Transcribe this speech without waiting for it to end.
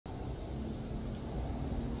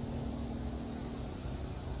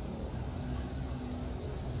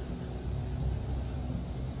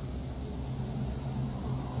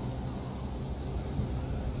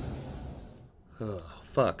Oh,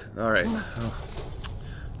 fuck. Alright. Oh.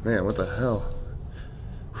 Man, what the hell?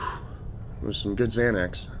 There's some good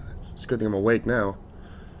Xanax. It's a good thing I'm awake now.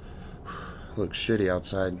 Looks shitty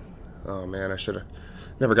outside. Oh man, I should have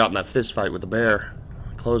never gotten that fist fight with the bear.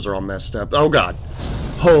 My clothes are all messed up. Oh god.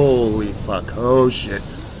 Holy fuck. Oh shit.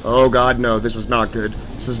 Oh god, no. This is not good.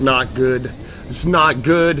 This is not good. This is not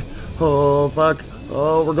good. Oh fuck.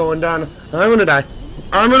 Oh, we're going down. I'm gonna die.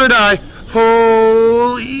 I'm gonna die.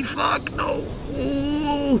 Holy fuck. No.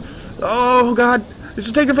 Oh god. This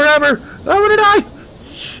is taking forever. I'm gonna die.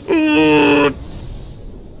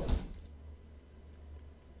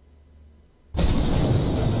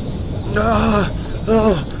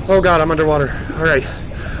 Oh god, I'm underwater. Alright.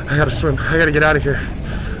 I gotta swim. I gotta get out of here.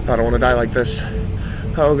 I don't want to die like this.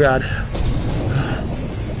 Oh god.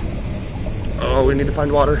 Oh, we need to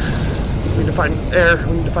find water. We need to find air.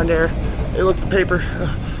 We need to find air. Hey, look, the paper.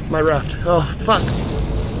 My raft. Oh, fuck.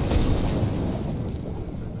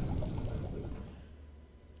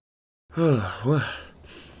 What?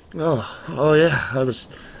 Oh yeah, I was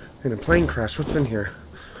in a plane crash. What's in here?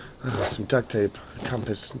 Some duct tape, a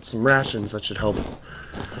compass, and some rations. That should help.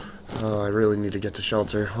 Oh, I really need to get to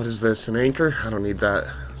shelter. What is this, an anchor? I don't need that.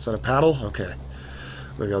 Is that a paddle? Okay.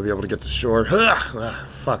 Maybe I'll be able to get to shore.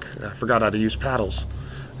 Fuck, I forgot how to use paddles.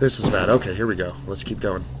 This is bad. Okay, here we go. Let's keep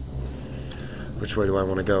going. Which way do I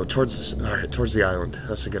want to go? Towards this, alright, towards the island.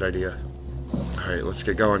 That's a good idea. Alright, let's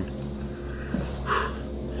get going.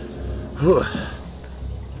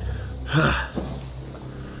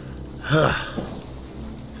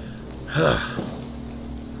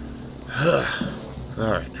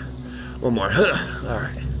 Alright. One more.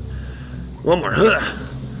 Alright. One more.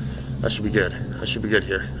 That should be good. I should be good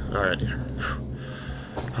here. Alright.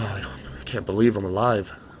 Oh, I can't believe I'm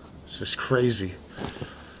alive. This is crazy.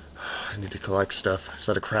 I need to collect stuff. Is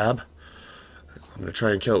that a crab? I'm going to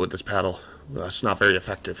try and kill it with this paddle. It's not very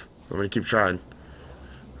effective. I'm going to keep trying.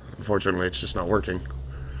 Unfortunately, it's just not working.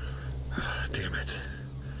 Damn it.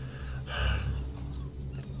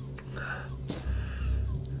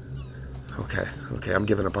 Okay, I'm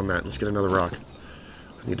giving up on that. Let's get another rock.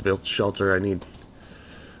 I need to build shelter. I need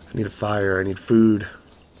a fire. I need food.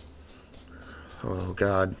 Oh,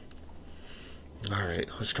 God. Alright,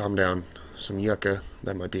 let's calm down. Some yucca.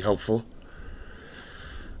 That might be helpful.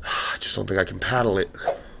 I just don't think I can paddle it.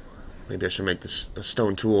 Maybe I should make this a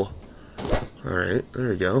stone tool. Alright, there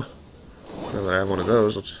we go. Now that I have one of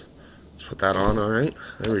those, let's put that on. Alright,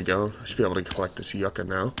 there we go. I should be able to collect this yucca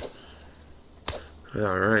now.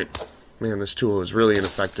 Alright. Man, this tool is really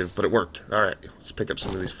ineffective, but it worked. Alright, let's pick up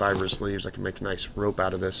some of these fibrous leaves. I can make a nice rope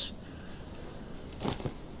out of this.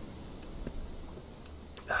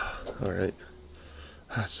 Alright.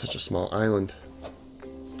 That's such a small island.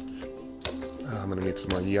 I'm gonna need some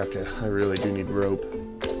more yucca. I really do need rope.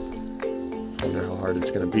 I wonder how hard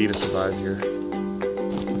it's gonna be to survive here.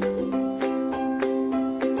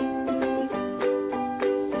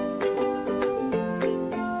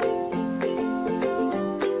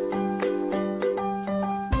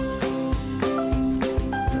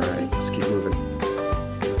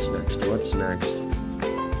 What's next?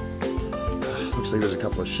 Looks like there's a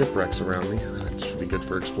couple of shipwrecks around me. That should be good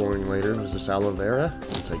for exploring later. There's this aloe vera.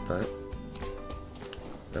 I'll take that.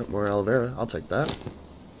 Nope, more aloe vera. I'll take that.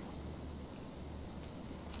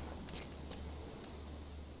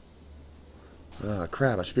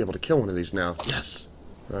 Crab. I should be able to kill one of these now. Yes!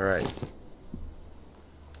 Alright.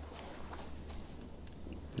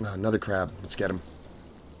 Another crab. Let's get him.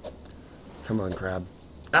 Come on, crab.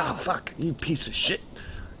 Ah, fuck! You piece of shit!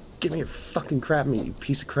 Give me your fucking crab meat, you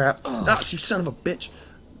piece of crap. Ah, you son of a bitch.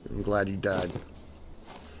 I'm glad you died.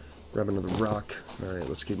 Grab another rock. Alright,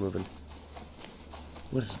 let's keep moving.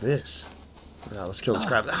 What is this? Let's kill this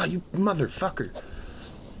crab. Ah, you motherfucker.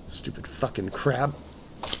 Stupid fucking crab.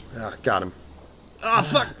 Got him. Ah,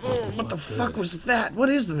 fuck. Oh, what the fuck was that? What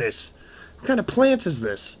is this? What kind of plant is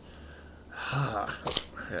this? Alright,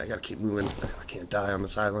 I gotta keep moving. I can't die on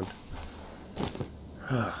this island.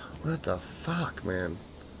 What the fuck, man?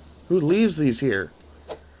 Who leaves these here?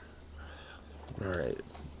 Alright,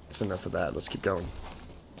 that's enough of that. Let's keep going.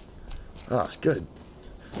 Ah, it's good.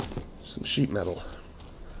 Some sheet metal.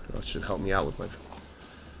 That should help me out with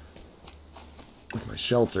my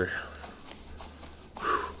shelter.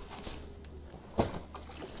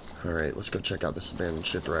 Alright, let's go check out this abandoned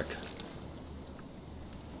shipwreck.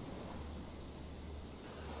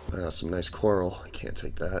 Some nice coral. I can't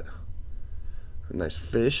take that. A nice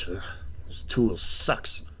fish. This tool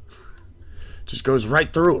sucks. Just goes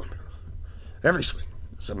right through him. Every swing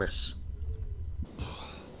is a miss.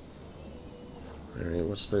 Alright,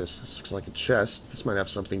 what's this? This looks like a chest. This might have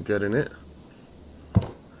something good in it.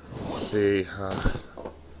 Let's see.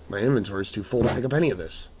 My inventory's too full to pick up any of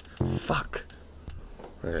this. Fuck.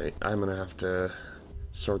 Alright, I'm gonna have to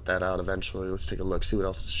sort that out eventually. Let's take a look, see what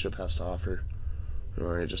else the ship has to offer.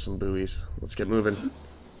 Alright, just some buoys. Let's get moving.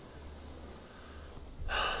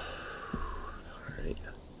 Alright.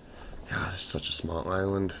 God, it's such a small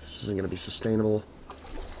island. This isn't gonna be sustainable.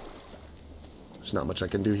 There's not much I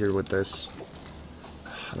can do here with this.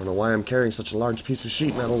 I don't know why I'm carrying such a large piece of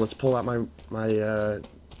sheet metal. Let's pull out my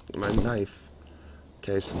knife.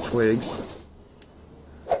 Okay, some twigs.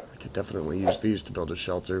 I could definitely use these to build a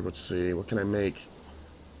shelter. Let's see, what can I make?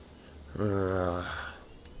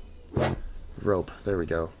 Rope. There we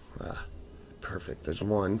go. Perfect. There's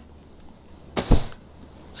one.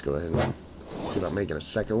 Let's go ahead and see about making a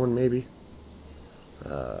second one, maybe.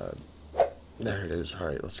 There it is.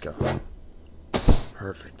 Alright, let's go.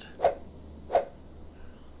 Perfect.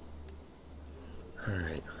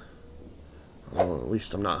 Alright. Oh, at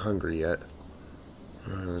least I'm not hungry yet.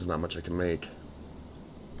 There's not much I can make.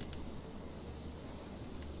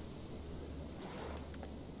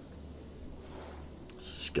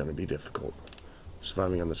 This is gonna be difficult.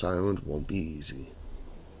 Surviving on this island won't be easy.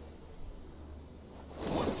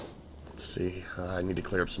 Let's see. I need to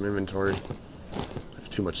clear up some inventory. I have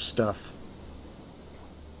too much stuff.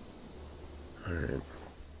 Alright.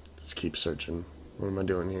 Let's keep searching. What am I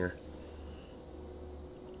doing here?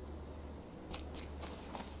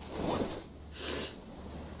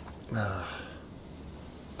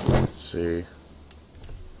 Let's see.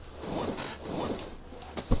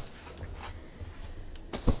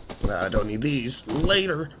 I don't need these.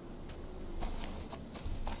 Later.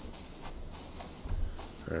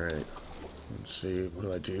 Alright. Let's see. What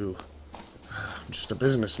do I do? I'm just a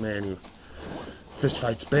businessman who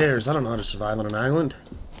fistfights bears. I don't know how to survive on an island.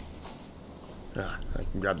 I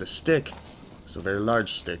can grab this stick. It's a very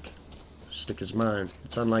large stick. The stick is mine.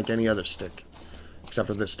 It's unlike any other stick. Except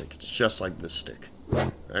for this stick. It's just like this stick.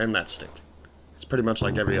 And that stick. It's pretty much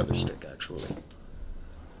like every other stick, actually.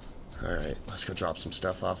 Alright, let's go drop some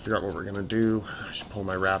stuff off. Figure out what we're gonna do. I should pull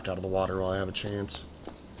my raft out of the water while I have a chance.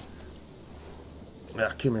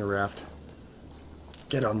 Give me a raft.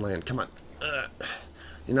 Get on land. Come on.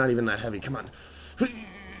 You're not even that heavy. Come on.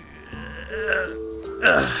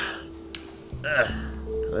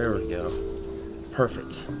 There we go.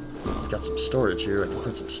 Perfect. I've got some storage here. I can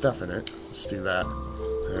put some stuff in it. Let's do that.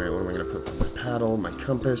 Alright, what am I going to put? My paddle, my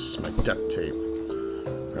compass, my duct tape.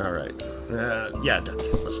 Alright. Yeah, duct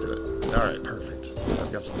tape. Let's do it. Alright, perfect.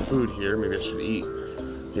 I've got some food here. Maybe I should eat.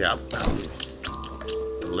 Yeah.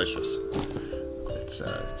 Delicious.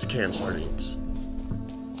 It's canned sardines.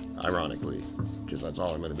 Ironically. Because that's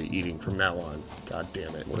all I'm going to be eating from now on. God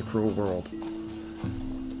damn it. What a cruel world.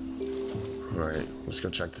 Alright, let's go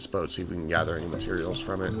check this boat, see if we can gather any materials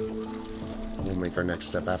from it. We'll make our next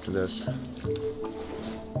step after this.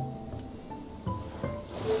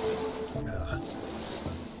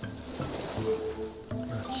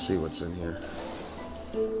 Let's see what's in here.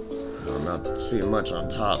 I'm not seeing much on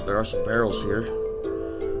top. There are some barrels here.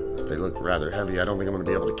 They look rather heavy. I don't think I'm going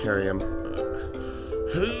to be able to carry them.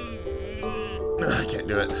 I can't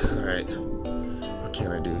do it. Alright. What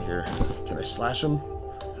can I do here? Can I slash them?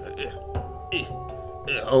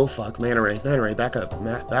 Oh fuck, Manta Ray, back up,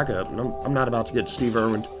 back up. No, I'm not about to get Steve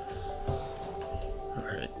Irwin.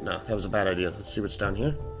 Alright, no, that was a bad idea. Let's see what's down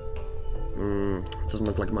here. It doesn't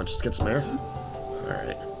look like much. Let's get some air.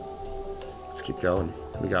 Alright. Let's keep going.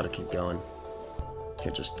 We gotta keep going.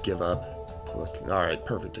 Can't just give up. Look, alright,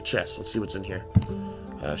 perfect. A chest. Let's see what's in here.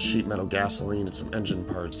 Sheet metal, gasoline, and some engine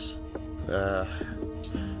parts. I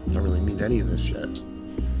don't really need any of this yet.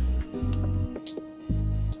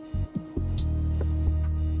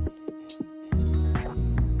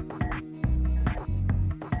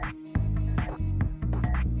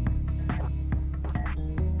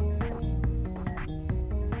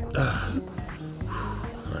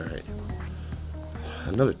 Alright.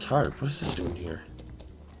 Another tarp. What is this doing here?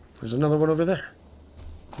 There's another one over there.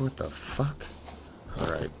 What the fuck?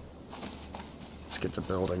 Alright. Let's get to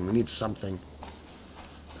building. We need something.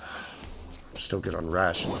 I'm still good on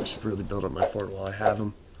rations. I should really build up my fort while I have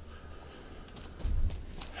them.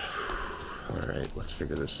 Alright, let's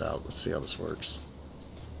figure this out. Let's see how this works.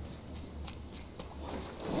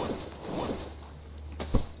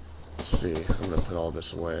 Let's see. I'm gonna put all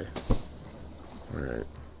this away. Alright.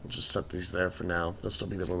 We'll just set these there for now. They'll still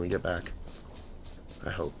be there when we get back. I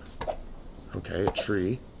hope. Okay, a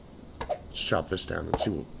tree. Let's chop this down and see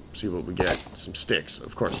what we get. Some sticks.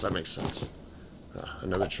 Of course, that makes sense.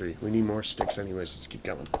 Another tree. We need more sticks anyways. Let's keep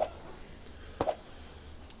going.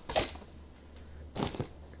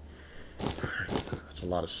 Alright, that's a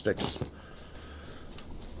lot of sticks.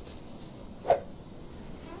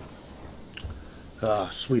 Ah,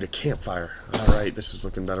 sweet, a campfire. Alright, this is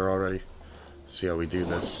looking better already. Let's see how we do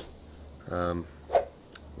this.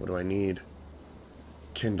 What do I need?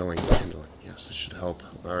 Kindling. Yes, this should help.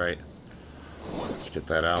 Alright. Let's get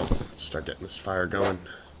that out. Let's start getting this fire going.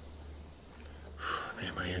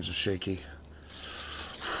 Man, my hands are shaky.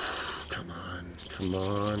 Come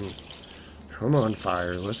on,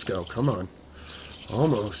 fire. Let's go. Come on.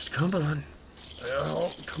 Almost. Come on.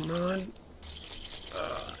 Oh, come on.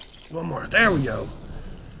 One more. There we go.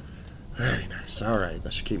 Very nice. Alright,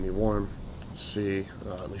 that should keep me warm. Let's see.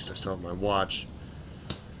 At least I still have my watch.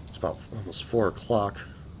 It's about almost 4 o'clock.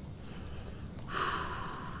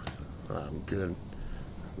 I'm good.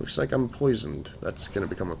 Looks like I'm poisoned. That's going to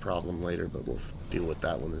become a problem later, but we'll deal with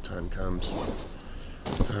that when the time comes.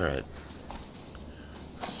 Alright.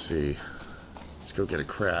 Let's see. Let's go get a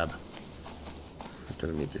crab. I'm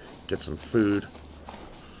going to need to get some food.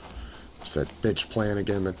 What's that bitch plan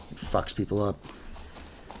again that fucks people up?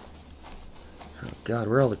 Oh god,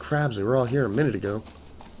 where are all the crabs? They were all here a minute ago.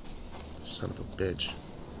 Son of a bitch.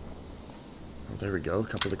 Oh, there we go. A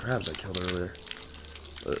couple of the crabs I killed earlier.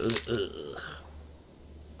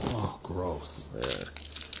 Oh, gross. There.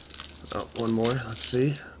 Oh, one more. Let's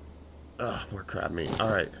see. More crab meat.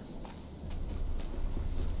 Alright.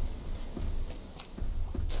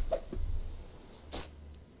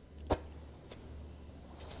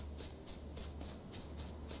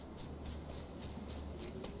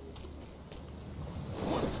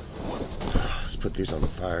 Let's put these on the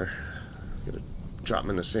fire. Gonna drop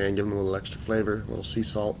them in the sand, give them a little extra flavor, a little sea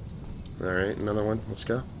salt. Alright, another one. Let's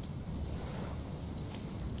go.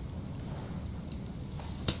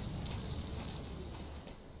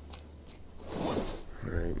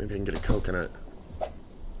 Alright, maybe I can get a coconut.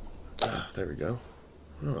 There we go.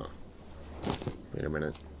 Oh. Wait a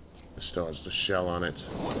minute. It still has the shell on it.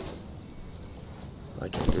 I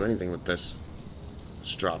can't do anything with this.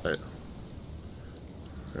 Let's drop it.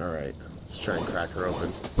 Alright, let's try and crack her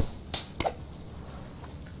open.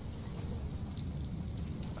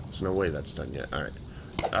 There's no way that's done yet. Alright.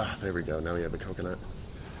 There we go. Now we have a coconut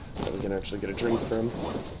that we can actually get a drink from.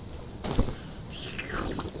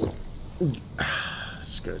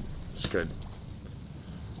 It's good. It's good.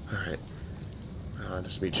 Alright.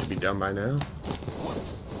 This meat should be done by now.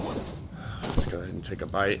 Let's go ahead and take a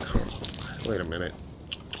bite. Wait a minute.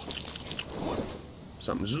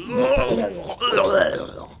 Something's...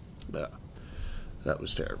 That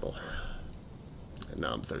was terrible. And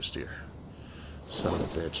now I'm thirstier. Son of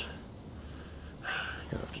a bitch.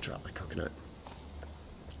 Gonna have to drop my coconut.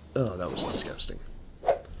 Oh, that was disgusting.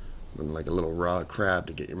 Looking like a little raw crab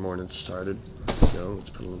to get your morning started. There we go. Let's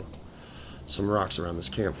put some rocks around this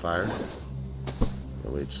campfire.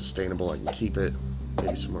 That way it's sustainable. I can keep it.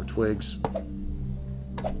 Maybe some more twigs. There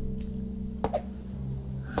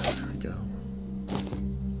we go.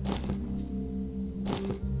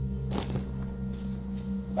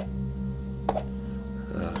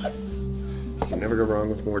 You can never go wrong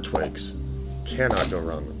with more twigs. Cannot go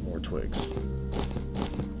wrong with more twigs.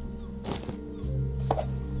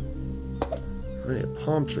 Hey, a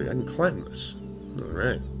palm tree. I can climb this.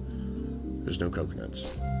 Alright. There's no coconuts.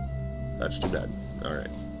 That's too bad. Alright.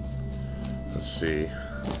 Let's see.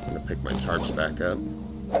 I'm gonna pick my tarps back up.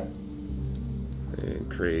 And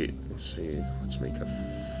create, let's see, let's make a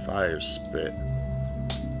fire spit.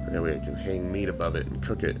 That way I can hang meat above it and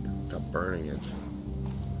cook it without burning it.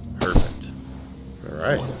 Perfect.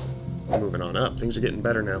 Alright. Moving on up. Things are getting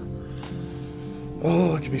better now.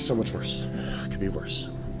 Oh, it could be so much worse. It could be worse.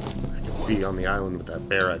 I could be on the island with that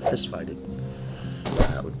bear I fist fighted.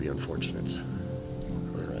 That would be unfortunate.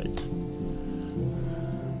 Alright.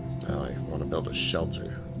 Now I want to build a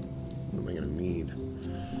shelter. What am I going to need?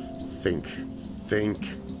 Think.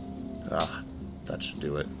 That should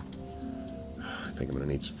do it. I think I'm going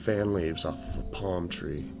to need some fan leaves off of a palm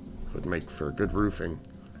tree. It would make for good roofing.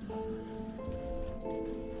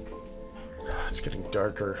 It's getting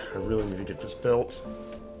darker. I really need to get this built.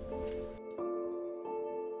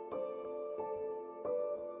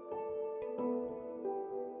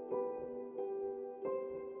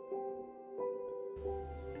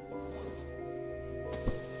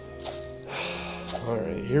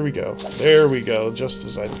 Alright, here we go. There we go, just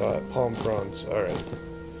as I thought. Palm fronds. Alright.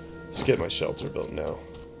 Let's get my shelter built now.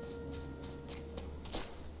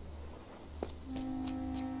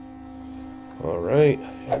 Alright,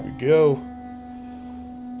 here we go.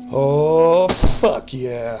 Oh, fuck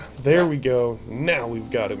yeah. There we go. Now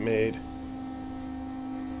we've got it made.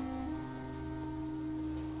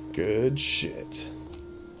 Good shit.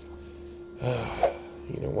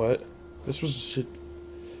 You know what? This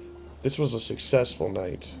was a successful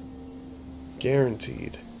night.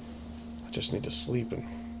 Guaranteed. I just need to sleep and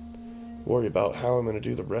worry about how I'm going to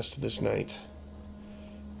do the rest of this night.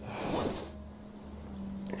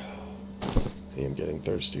 I am getting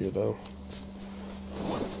thirstier, though.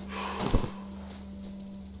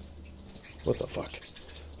 What the fuck?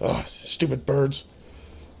 Ah, stupid birds.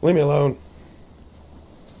 Leave me alone.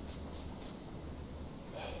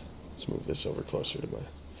 Let's move this over closer to my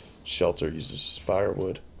shelter. Use this as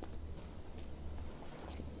firewood.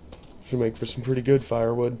 Should make for some pretty good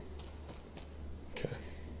firewood. Okay.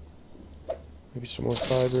 Maybe some more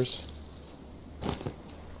fibers.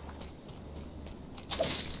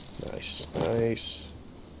 Nice, nice.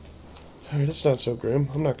 Alright, that's not so grim.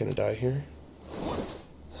 I'm not gonna die here.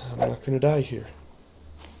 I'm not gonna die here.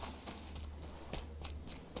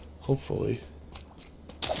 Hopefully.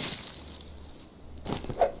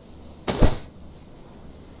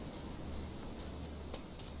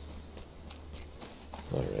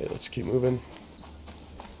 Alright, let's keep moving.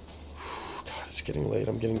 God, it's getting late.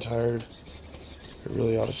 I'm getting tired. I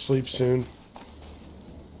really ought to sleep soon.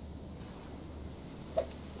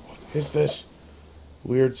 What is this?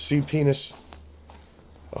 Weird sea penis.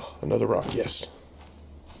 Oh, another rock, yes.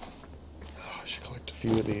 Oh, I should collect a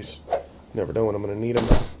few of these. You never know when I'm going to need them.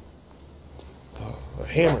 Oh, a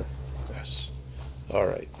hammer. Yes.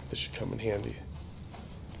 Alright, this should come in handy.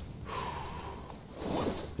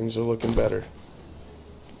 Things are looking better.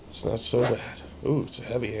 It's not so bad. Ooh, it's a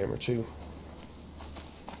heavy hammer, too.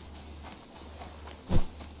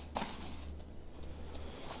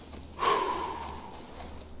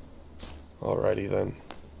 Alrighty then.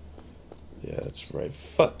 Yeah, that's right.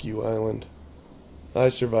 Fuck you, island. I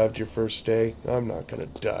survived your first day. I'm not gonna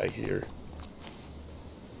die here.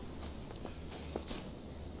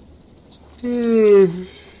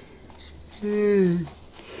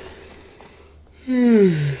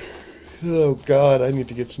 Oh God, I need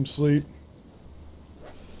to get some sleep.